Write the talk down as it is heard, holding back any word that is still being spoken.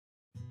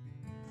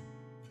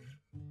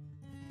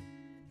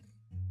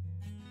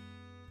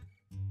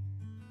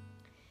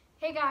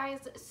Hey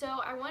guys, so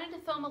I wanted to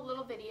film a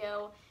little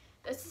video.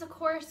 This is of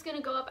course going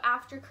to go up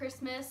after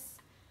Christmas.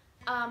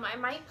 I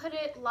might put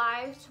it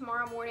live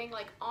tomorrow morning,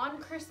 like on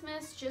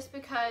Christmas, just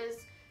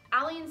because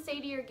Allie and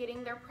Sadie are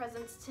getting their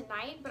presents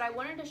tonight, but I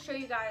wanted to show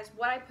you guys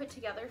what I put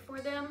together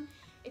for them.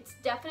 It's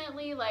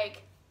definitely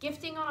like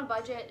gifting on a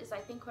budget is I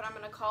think what I'm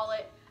going to call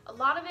it. A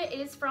lot of it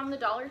is from the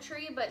Dollar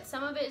Tree, but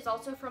some of it is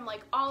also from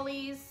like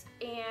Ollie's,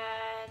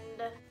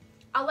 and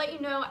I'll let you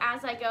know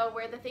as I go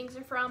where the things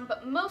are from,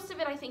 but most of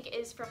it I think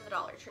is from the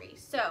Dollar Tree.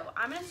 So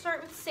I'm going to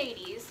start with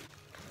Sadie's.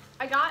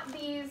 I got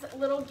these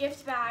little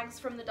gift bags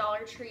from the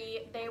Dollar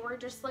Tree. They were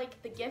just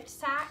like the gift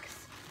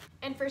sacks.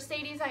 And for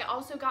Sadie's, I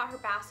also got her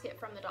basket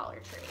from the Dollar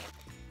Tree.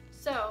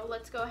 So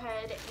let's go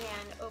ahead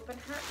and open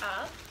her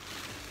up.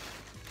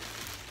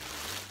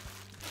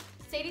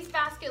 Sadie's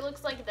basket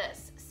looks like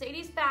this.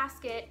 Sadie's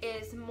basket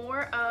is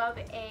more of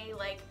a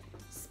like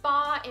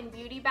spa and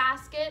beauty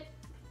basket.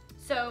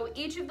 So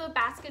each of the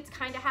baskets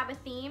kind of have a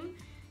theme.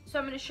 So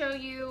I'm going to show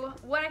you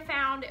what I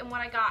found and what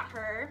I got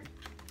her.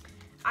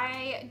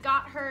 I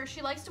got her,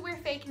 she likes to wear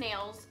fake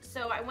nails,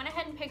 so I went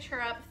ahead and picked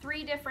her up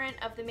 3 different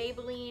of the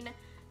Maybelline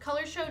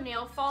Color Show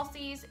Nail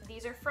Falsies.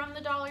 These are from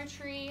the Dollar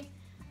Tree,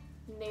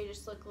 and they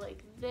just look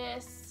like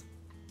this.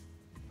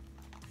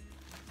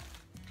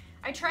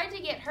 I tried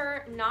to get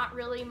her not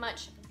really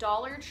much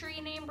Dollar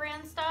Tree name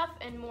brand stuff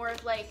and more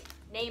of like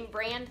name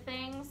brand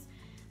things.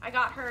 I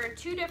got her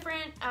 2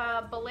 different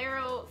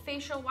Bolero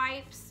facial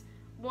wipes,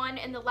 one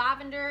in the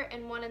lavender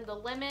and one in the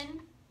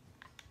lemon.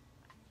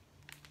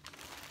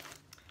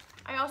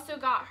 I also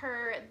got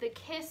her the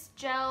Kiss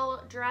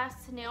Gel Dress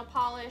Nail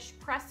Polish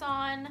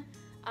Press-On.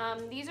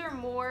 These are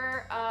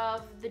more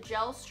of the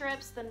gel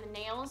strips than the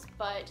nails,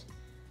 but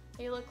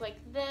they look like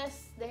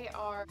this. They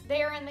are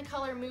in the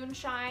color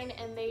Moonshine,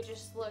 and they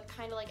just look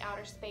kind of like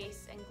outer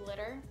space and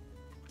glitter.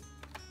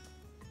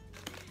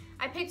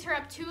 I picked her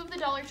up 2 of the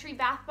Dollar Tree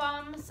bath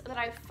bombs that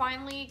I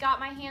finally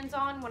got my hands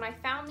on. When I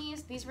found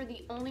these were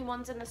the only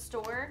ones in the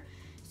store.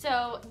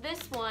 So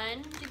this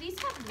one, do these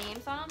have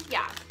names on them?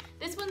 Yeah.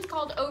 This one's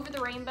called Over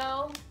the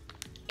Rainbow,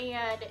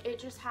 and it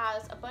just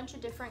has a bunch of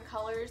different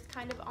colors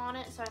kind of on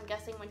it. So I'm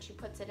guessing when she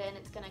puts it in,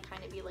 it's gonna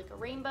kind of be like a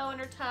rainbow in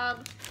her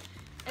tub.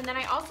 And then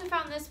I also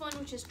found this one,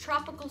 which is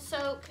Tropical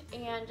Soak,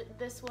 and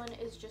this one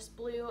is just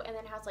blue and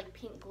then has like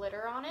pink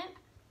glitter on it.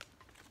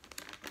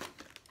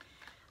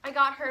 I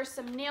got her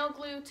some nail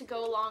glue to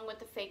go along with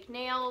the fake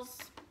nails.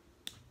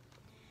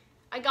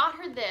 I got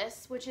her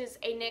this, which is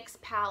a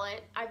NYX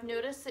palette. I've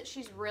noticed that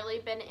she's really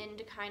been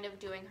into kind of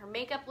doing her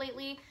makeup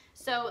lately.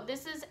 So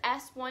this is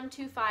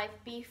S125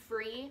 Be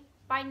Free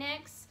by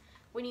NYX.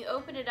 When you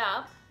open it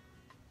up,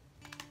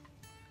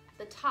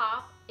 the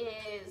top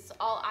is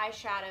all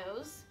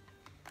eyeshadows,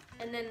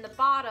 and then the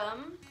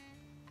bottom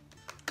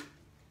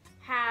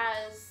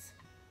has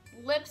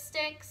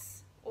lipsticks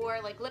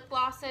or like lip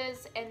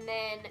glosses, and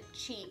then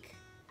cheek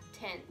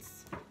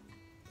tints.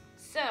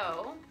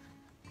 So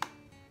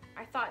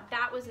I thought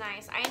that was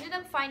nice. I ended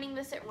up finding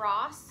this at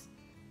Ross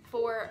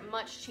for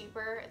much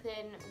cheaper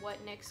than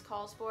what NYX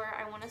calls for.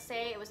 I want to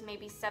say it was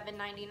maybe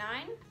 $7.99.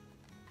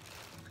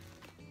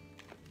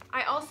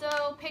 I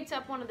also picked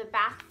up one of the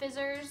bath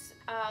fizzers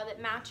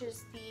that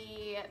matches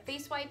the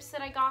face wipes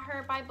that I got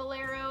her by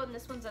Bolero, and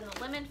this one's in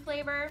the lemon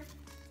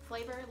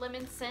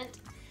lemon scent.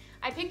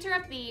 I picked her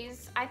up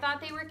these. I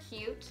thought they were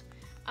cute.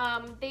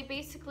 They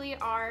basically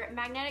are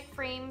magnetic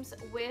frames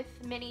with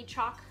mini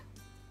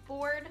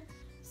chalkboard.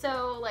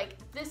 So like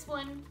this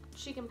one,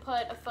 she can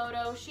put a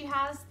photo. She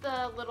has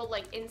the little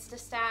like Insta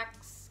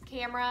Stacks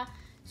camera,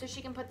 so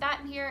she can put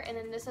that in here, and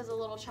then this has a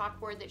little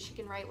chalkboard that she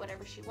can write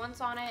whatever she wants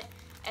on it,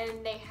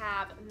 and they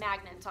have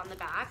magnets on the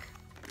back.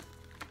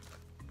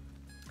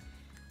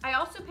 I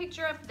also picked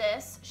her up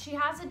this. She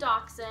has a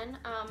dachshund.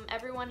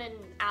 Everyone in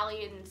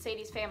Allie and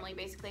Sadie's family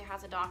basically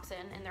has a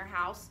dachshund in their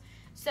house.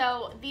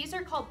 So these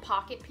are called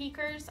pocket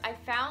peekers. I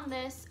found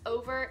this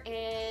over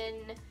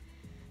in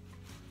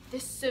the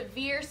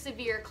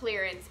severe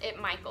clearance at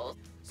Michael's.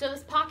 So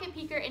this pocket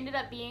peeker ended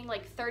up being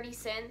like 30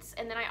 cents,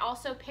 and then I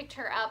also picked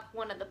her up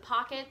one of the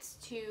pockets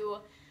to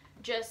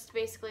just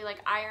basically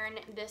like iron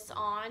this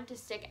on to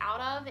stick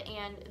out of,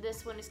 and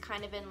this one is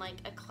kind of in like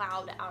a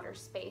cloud outer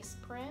space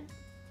print.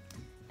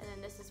 And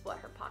then this is what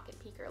her pocket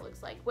peeker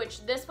looks like,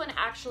 which this one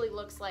actually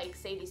looks like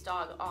Sadie's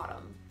dog,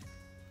 Autumn.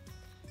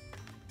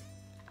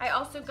 I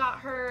also got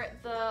her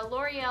the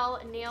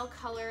L'Oreal Nail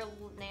Color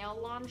Nail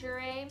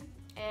Lingerie,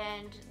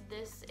 and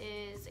this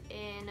is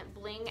in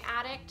Bling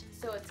Addict.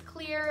 So it's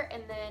clear,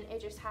 and then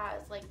it just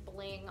has like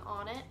bling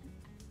on it.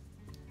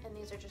 And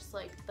these are just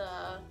like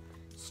the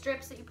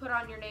strips that you put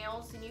on your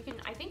nails, and you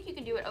can, I think you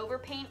can do it over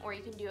paint or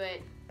you can do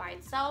it by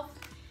itself.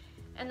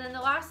 And then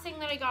the last thing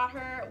that I got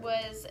her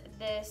was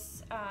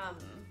this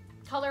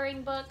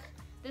coloring book.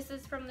 This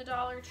is from the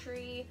Dollar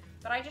Tree,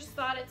 but I just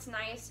thought it's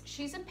nice.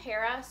 She's a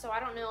para, so I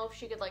don't know if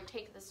she could like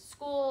take this to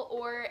school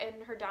or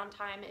in her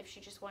downtime if she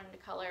just wanted to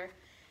color.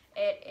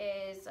 It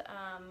is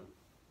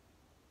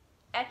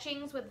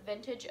etchings with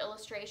vintage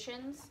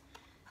illustrations.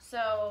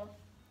 So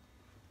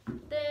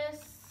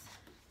this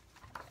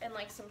and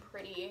like some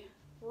pretty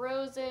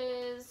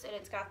roses, and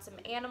it's got some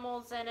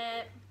animals in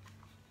it.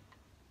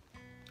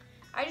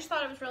 I just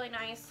thought it was really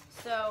nice,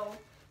 so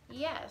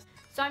yes.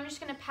 So I'm just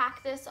gonna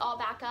pack this all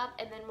back up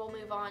and then we'll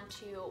move on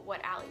to what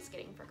Allie's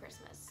getting for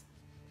Christmas.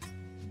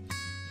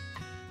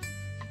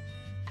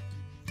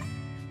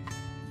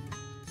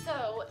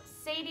 So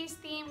Sadie's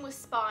theme was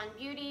Spa and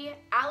Beauty.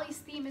 Allie's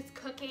theme is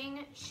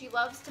cooking. She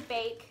loves to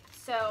bake,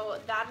 so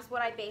that is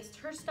what I based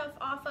her stuff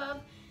off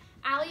of.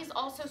 Allie's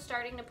also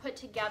starting to put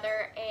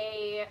together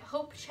a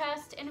hope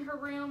chest in her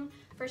room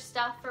for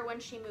stuff for when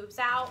she moves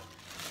out.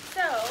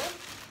 So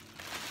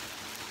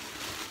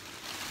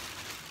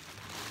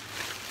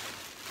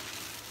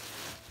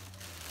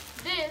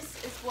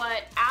this is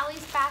what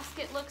Allie's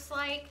basket looks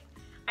like.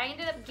 I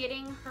ended up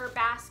getting her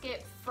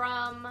basket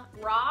from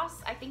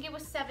Ross. I think it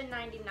was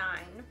 $7.99.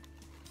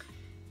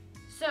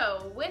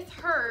 So with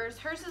hers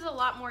is a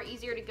lot more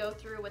easier to go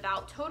through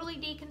without totally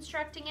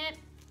deconstructing it.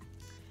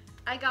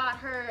 I got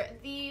her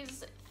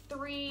these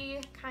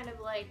 3 kind of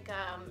like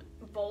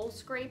bowl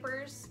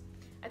scrapers.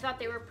 I thought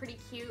they were pretty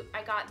cute.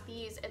 I got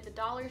these at the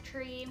Dollar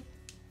Tree.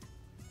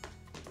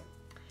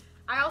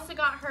 I also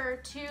got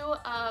her 2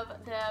 of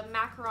the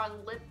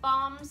macaron lip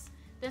balms.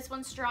 This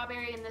one's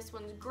strawberry and this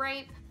one's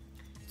grape.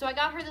 So I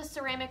got her this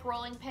ceramic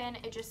rolling pin.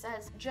 It just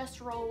says,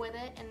 just roll with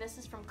it. And this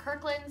is from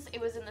Kirkland's.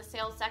 It was in the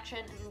sales section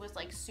and it was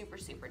like super,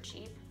 super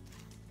cheap.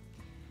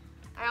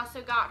 I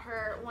also got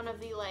her one of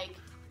the like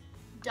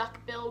duck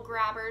bill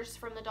grabbers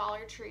from the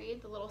Dollar Tree,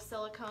 the little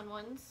silicone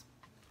ones.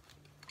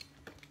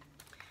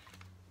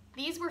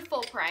 These were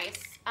full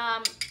price.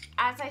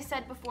 As I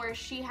said before,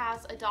 she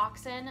has a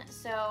dachshund,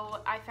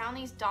 so I found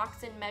these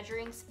dachshund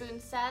measuring spoon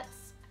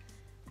sets,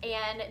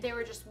 and they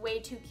were just way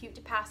too cute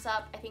to pass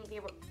up. I think they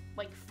were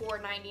like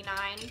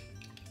 $4.99.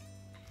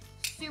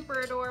 Super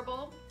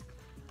adorable.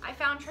 I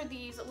found her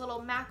these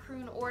little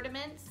macaroon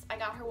ornaments. I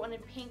got her one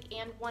in pink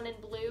and one in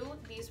blue.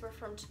 These were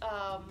from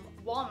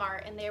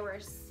Walmart, and they were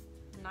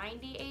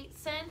 98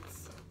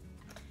 cents.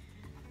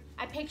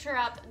 I picked her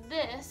up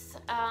this.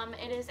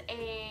 It is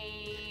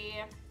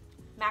a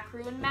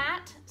macaroon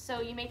mat. So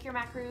you make your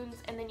macaroons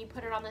and then you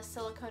put it on this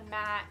silicone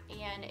mat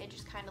and it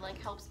just kind of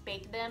like helps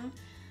bake them.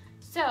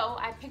 So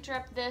I picked her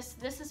up this.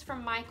 This is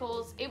from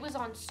Michael's. It was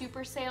on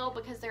super sale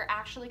because they're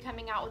actually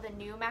coming out with a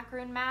new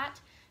macaroon mat.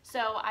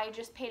 So I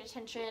just paid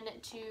attention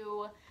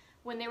to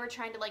when they were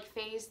trying to like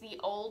phase the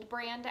old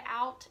brand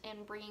out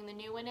and bringing the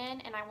new one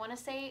in. And I want to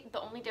say the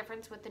only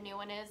difference with the new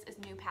one is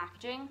new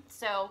packaging.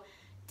 So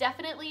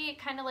definitely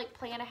kind of like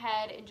plan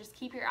ahead and just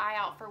keep your eye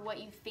out for what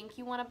you think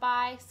you want to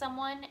buy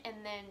someone, and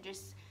then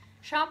just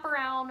shop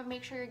around,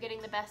 make sure you're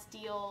getting the best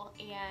deal.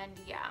 And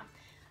yeah,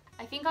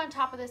 I think on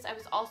top of this I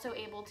was also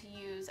able to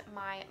use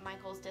my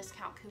Michael's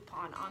discount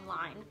coupon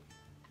online.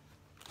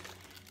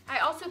 I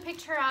also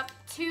picked her up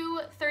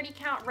 2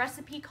 30-count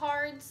recipe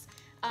cards.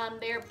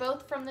 They're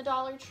both from the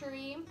Dollar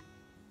Tree.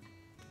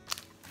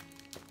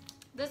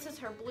 This is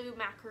her blue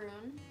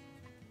macaroon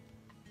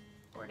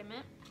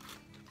ornament.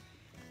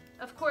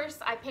 Of course,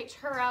 I picked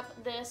her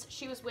up this.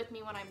 She was with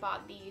me when I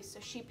bought these,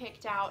 so she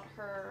picked out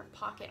her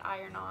pocket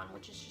iron-on,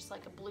 which is just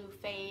like a blue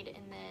fade,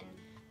 and then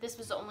this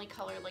was the only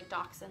color like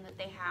dachshund that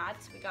they had,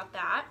 so we got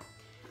that.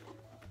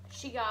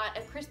 She got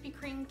a Krispy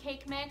Kreme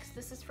cake mix.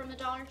 This is from the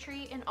Dollar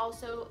Tree, and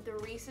also the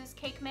Reese's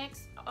cake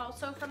mix,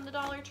 also from the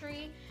Dollar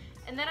Tree.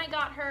 And then I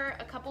got her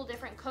a couple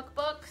different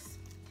cookbooks.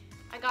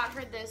 I got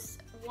her this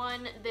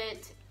one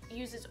that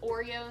uses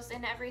Oreos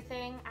and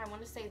everything. I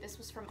want to say this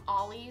was from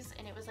Ollie's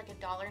and it was like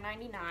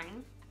 $1.99.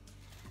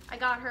 I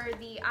got her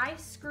the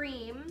ice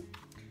cream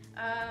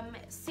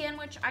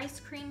sandwich ice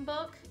cream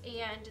book,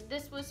 and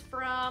this was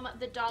from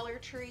the Dollar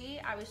Tree.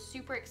 I was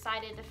super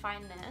excited to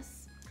find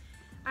this.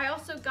 I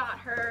also got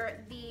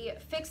her the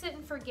Fix It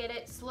and Forget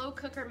It Slow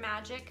Cooker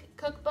Magic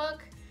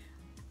cookbook.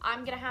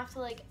 I'm gonna have to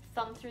like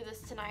thumb through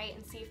this tonight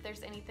and see if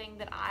there's anything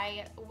that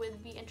I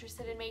would be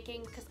interested in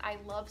making, because I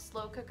love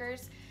slow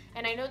cookers.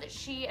 And I know that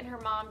she and her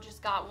mom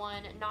just got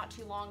one not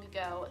too long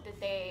ago that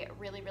they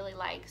really, really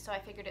like. So I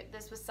figured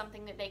this was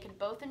something that they could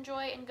both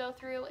enjoy and go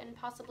through and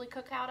possibly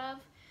cook out of.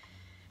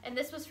 And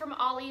this was from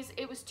Ollie's.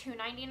 It was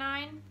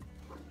 $2.99.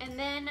 And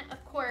then,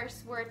 of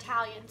course, we're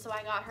Italian, so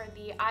I got her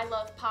the I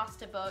Love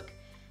Pasta book.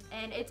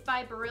 And it's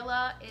by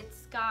Barilla.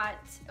 It's got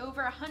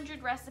over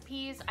 100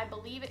 recipes. I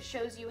believe it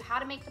shows you how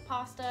to make the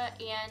pasta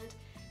and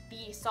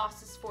the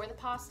sauces for the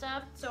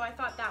pasta. So I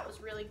thought that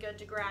was really good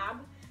to grab.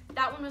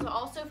 That one was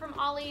also from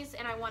Ollie's,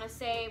 and I want to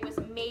say was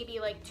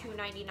maybe like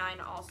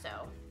 $2.99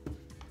 also.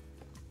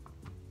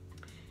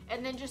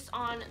 And then just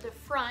on the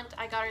front,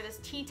 I got her this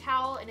tea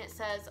towel, and it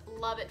says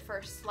 "Love it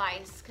first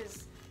slice"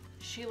 because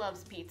she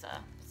loves pizza.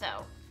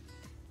 So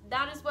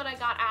that is what I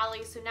got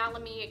Allie. So now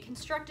let me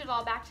construct it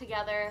all back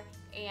together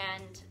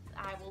and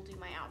I will do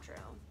my outro.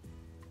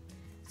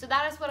 So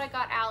that is what I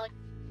got Allie.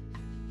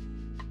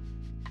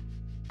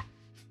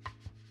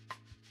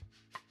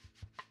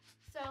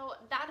 So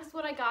that is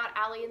what I got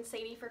Allie and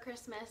Sadie for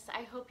Christmas.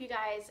 I hope you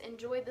guys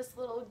enjoyed this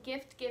little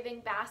gift giving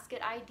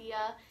basket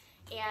idea,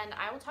 and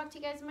I will talk to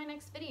you guys in my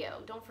next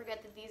video. Don't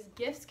forget that these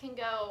gifts can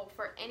go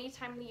for any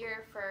time of the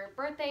year, for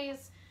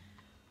birthdays,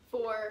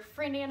 for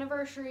friend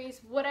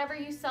anniversaries, whatever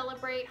you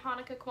celebrate,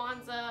 Hanukkah,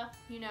 Kwanzaa,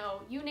 you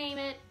know, you name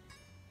it.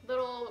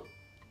 Little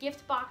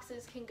gift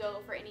boxes can go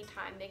for any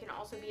time. They can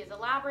also be as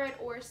elaborate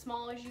or as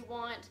small as you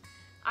want.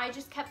 I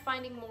just kept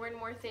finding more and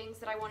more things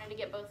that I wanted to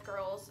get both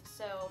girls,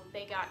 so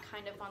they got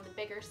kind of on the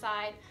bigger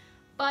side.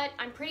 But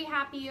I'm pretty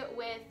happy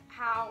with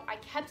how I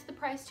kept the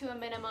price to a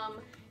minimum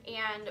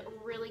and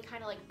really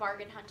kind of like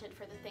bargain hunted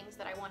for the things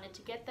that I wanted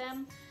to get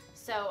them.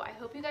 So I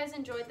hope you guys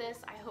enjoyed this.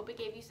 I hope it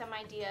gave you some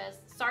ideas.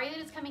 Sorry that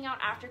it's coming out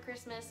after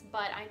Christmas,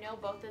 but I know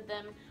both of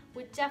them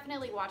would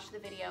definitely watch the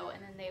video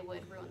and then they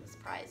would ruin the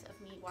surprise of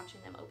me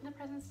watching them open the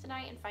presents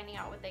tonight and finding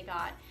out what they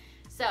got.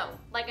 So,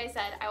 like I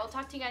said, I will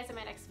talk to you guys in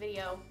my next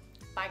video.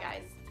 Bye,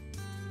 guys.